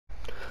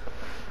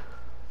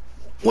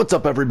What's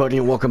up, everybody,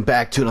 and welcome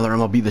back to another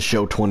MLB The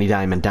Show 20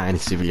 Diamond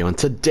Dynasty video. And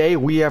today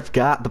we have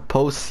got the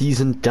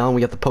postseason done.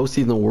 We got the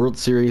postseason World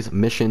Series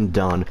mission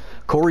done.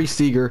 Corey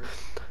Seager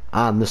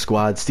on the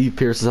squad. Steve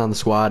Pearce is on the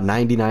squad.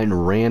 99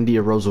 Randy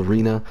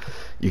Arozarena.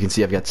 You can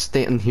see I've got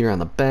Stanton here on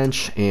the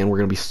bench, and we're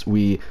gonna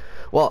be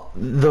well,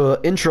 the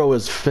intro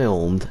is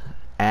filmed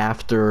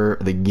after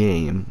the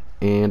game,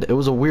 and it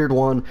was a weird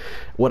one.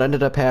 What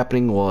ended up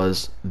happening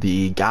was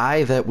the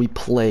guy that we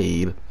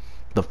played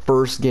the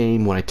first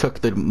game when I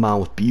took the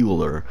mound with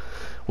Buehler,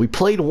 we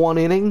played one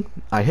inning,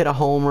 I hit a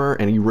homer,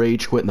 and he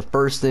rage quit in the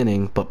first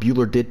inning, but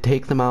Buehler did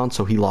take the mound,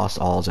 so he lost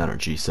all his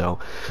energy, so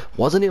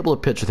wasn't able to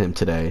pitch with him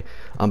today.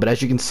 But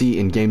as you can see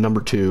in game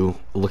number 2,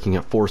 looking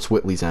at Forrest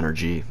Whitley's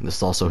energy, this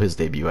is also his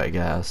debut, I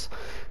guess,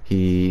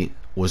 he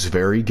was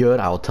very good.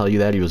 I'll tell you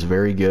that he was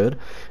very good.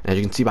 As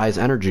you can see by his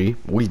energy,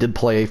 we did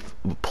play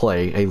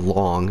a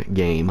long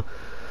game.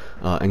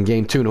 In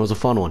game 2, and it was a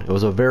fun one. It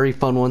was a very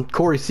fun one.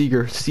 Corey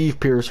Seager,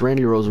 Steve Pearce,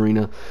 Randy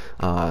Arozarena,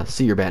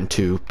 Seager batting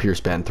 2, Pearce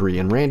batting 3,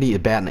 and Randy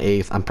batting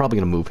 8th. I'm probably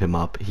gonna move him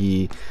up.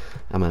 I'm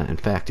gonna in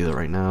fact do that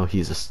right now.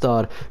 He's a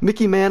stud.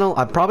 Mickey Mantle,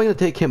 I'm probably gonna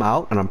take him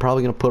out, and I'm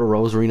probably gonna put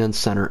Arozarena in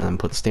center, and then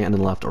put Stanton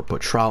in left, or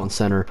put Trout in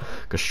center,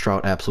 because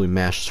Trout absolutely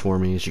mashes for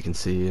me, as you can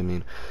see. I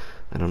mean,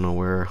 I don't know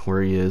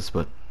where he is,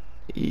 but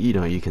you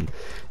know, you can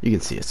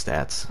see his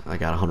stats. I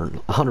got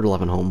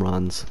 111 home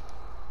runs.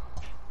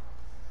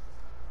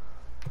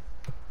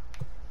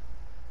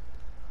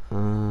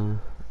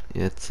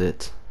 That's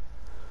it.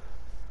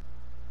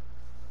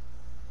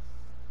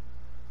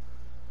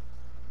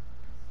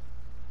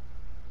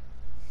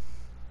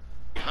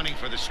 Hunting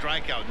for the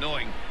strikeout,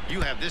 knowing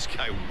you have this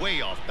guy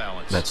way off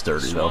balance. That's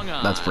dirty though.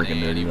 That's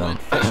freaking dirty though.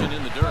 Fishing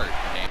in the dirt.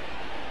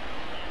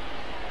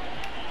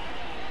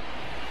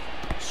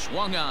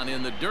 Swung on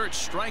in the dirt,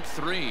 strike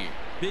 3.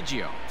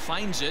 Biggio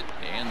finds it,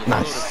 and the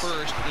throw to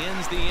first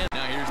ends the end.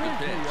 Now here's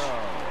the pitch.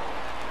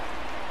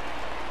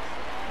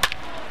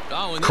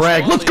 Oh,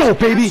 Craig, let's go,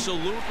 baby!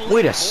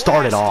 Way to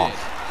start it off.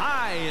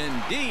 High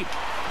and deep.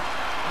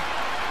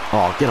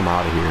 Oh, get him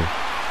out of here.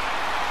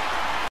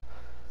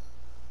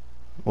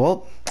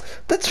 Well,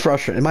 that's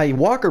frustrating. My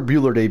Walker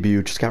Buehler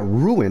debut just got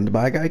ruined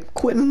by a guy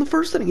quitting in the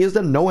first inning. He has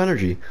done no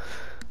energy.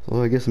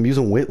 So I guess I'm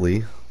using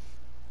Whitley.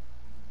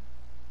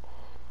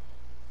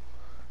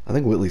 I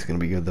think Whitley's gonna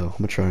be good though. I'm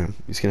gonna try him.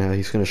 He's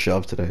gonna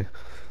shove today.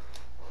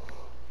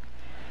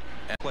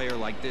 A player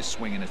like this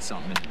swinging at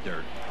something in the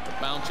dirt. The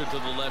bouncer to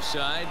the left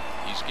side.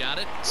 He's got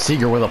it.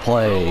 Seager with a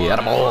play.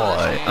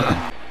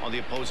 Attaboy. On the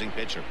opposing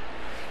pitcher.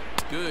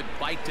 Good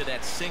bite to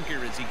that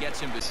sinker as he gets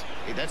him to.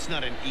 Hey, that's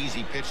not an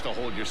easy pitch to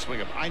hold your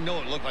swing up. I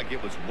know it looked like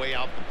it was way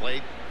out the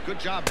plate.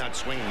 Good job not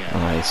swinging at it.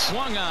 Nice.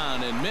 Swung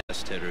on and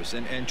missed. Hitters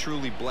and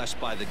truly blessed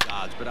by the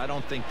gods, but I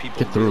don't think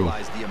people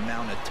realize the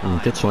amount of time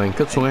good swing.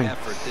 Good swing. and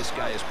effort this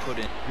guy has put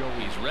in.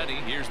 He's ready.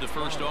 Here's the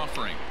first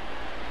offering.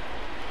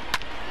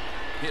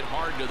 Hit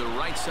hard to the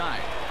right side,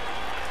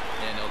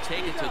 and he'll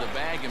take it to the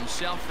bag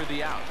himself for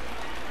the out.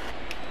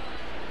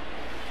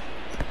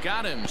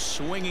 Got him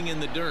swinging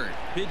in the dirt.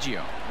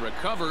 Biggio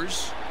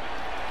recovers,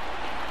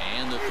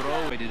 and the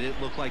throw. Did it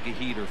look like a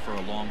heater for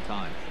a long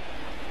time?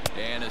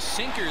 And a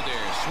sinker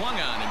there, swung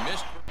on and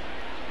missed.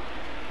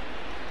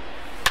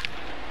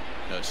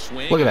 A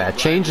swing. Look at that.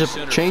 Change the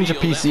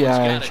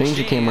PCI, change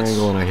the camera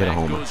angle, and I hit a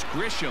homer. Goes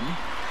Grisham,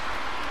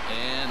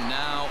 and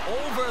now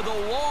over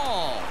the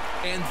wall.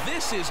 And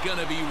this is going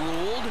to be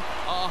ruled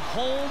a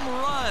home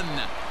run.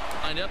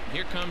 And up,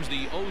 here comes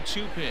the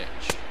 0-2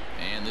 pitch.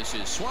 And this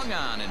is swung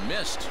on and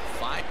missed.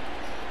 5.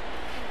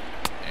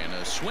 And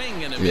a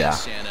swing and a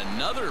miss, and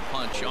another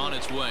punch on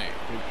its way.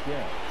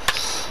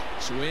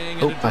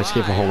 Swing and a drive. I just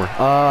gave a homer.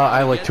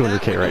 I like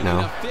 200K right now.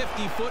 A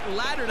 50-foot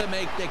ladder to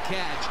make the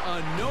catch. A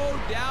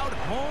no-doubt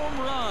home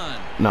run.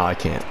 No, I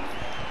can't.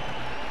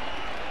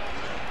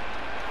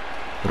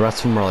 The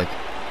rest of them are like.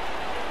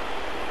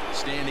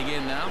 Standing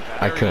in now.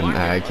 I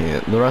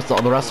can't. The rest of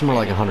them are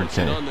like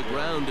 100K. On the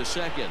ground to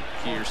second.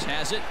 Pierce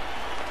has it.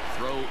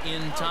 Throw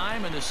in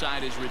time, and the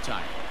side is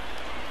retired.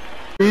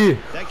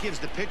 That gives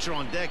the pitcher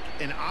on deck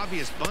an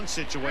obvious bunt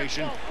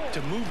situation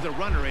to move the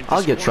runner into.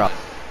 I'll get Trout.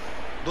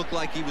 Looked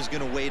like he was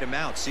going to wait him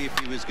out, see if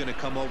he was going to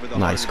come over the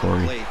nice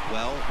Corey. plate.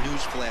 Well,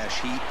 newsflash,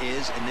 he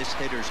is, and this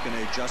hitter's going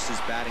to adjust his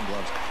batting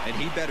gloves, and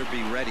he better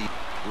be ready.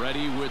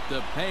 Ready with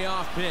the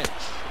payoff pitch.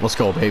 Let's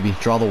go, baby.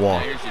 Draw the wall.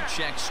 Here's a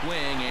check swing.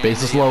 And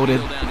bases loaded.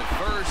 Down to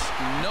first.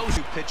 No.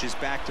 2 pitches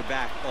back to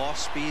back, off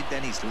speed.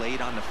 Then he's laid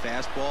on the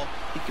fastball.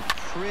 He could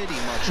pretty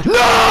much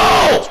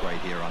no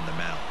right here on the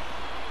mound.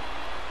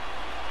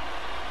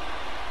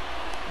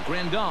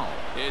 Grandal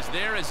is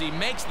there as he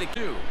makes the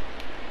 2.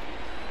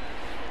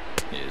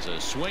 Is a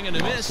swing and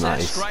a miss. Nice.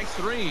 That's strike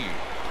 3.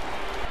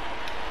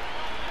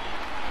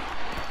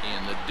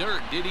 In the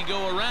dirt, did he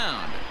go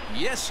around?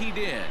 Yes, he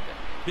did.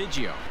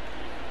 Biggio.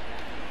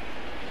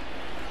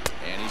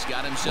 And he's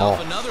got himself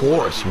another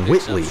Forrest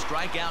Whitley.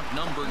 Strikeout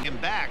number Him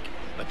back,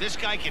 but this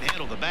guy can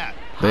handle the bat.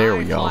 There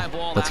we go.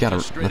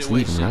 Let's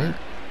leave him, right?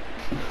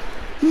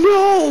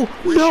 No!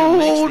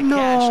 No!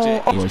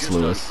 No! Royce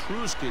Lewis.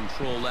 Cruise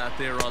control out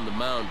there on the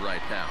mound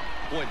right now.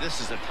 Boy,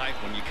 this is a tight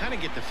one. You kind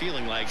of get the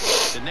feeling like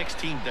the next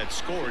team that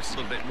scores is a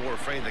little bit more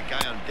afraid of the guy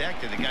on deck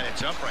than the guy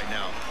that's up right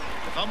now.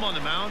 If I'm on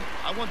the mound,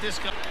 I want this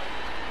guy.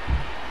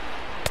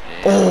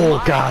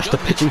 Oh gosh, the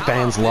pitching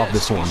fans love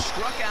this one.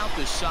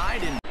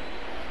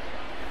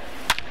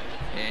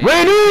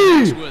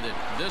 Randy!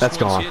 That's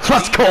gone.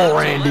 Let's go,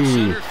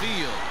 Randy!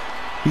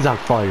 He's on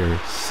fire.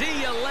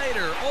 See you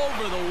later.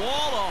 Over the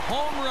wall, a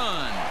home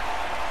run.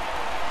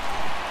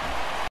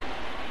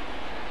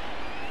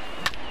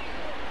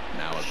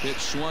 Now a pitch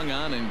swung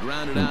on and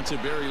grounded out to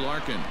Barry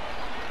Larkin.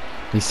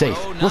 He's safe.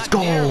 Let's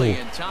go.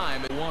 In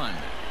time at 1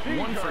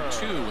 for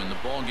 2 in the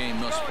ball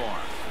game thus far.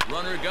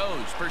 Runner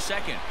goes for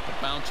second.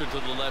 A bouncer to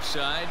the left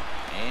side.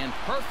 And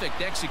perfect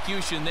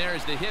execution there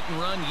as the hit and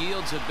run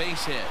yields a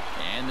base hit.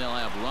 And they'll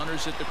have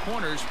runners at the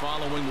corners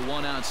following the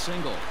 1-out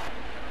single.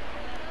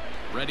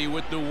 Ready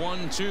with the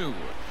 1-2.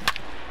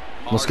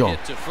 Let's go.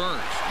 Hit to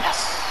first.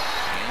 Yes.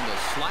 And a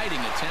sliding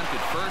attempt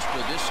at first,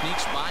 but this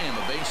sneaks by him,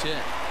 a base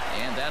hit.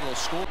 And that'll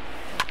score.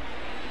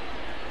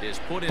 Is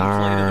put in play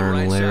to the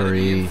right side of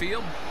the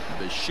infield.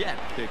 Bichette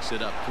picks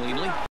it up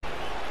cleanly.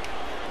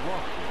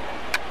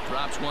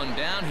 Drops one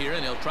down here,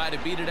 and he'll try to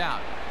beat it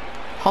out.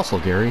 Hustle,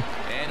 Gary.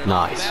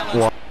 Nice.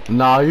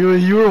 No,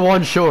 you were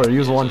one short. He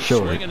was one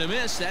short. Swing and a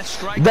miss. That's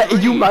strike that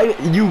three. you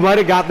might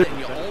have got the. And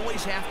you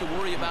always have to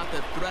worry about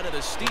the threat of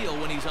the steal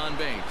when he's on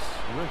base.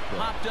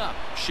 Popped up.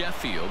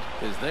 Sheffield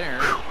is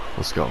there.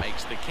 Let's go.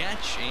 Makes the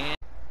catch and.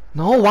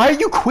 No, why are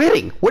you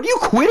quitting? What are you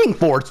quitting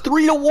for? It's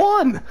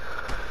 3-1.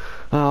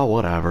 Oh,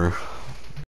 whatever.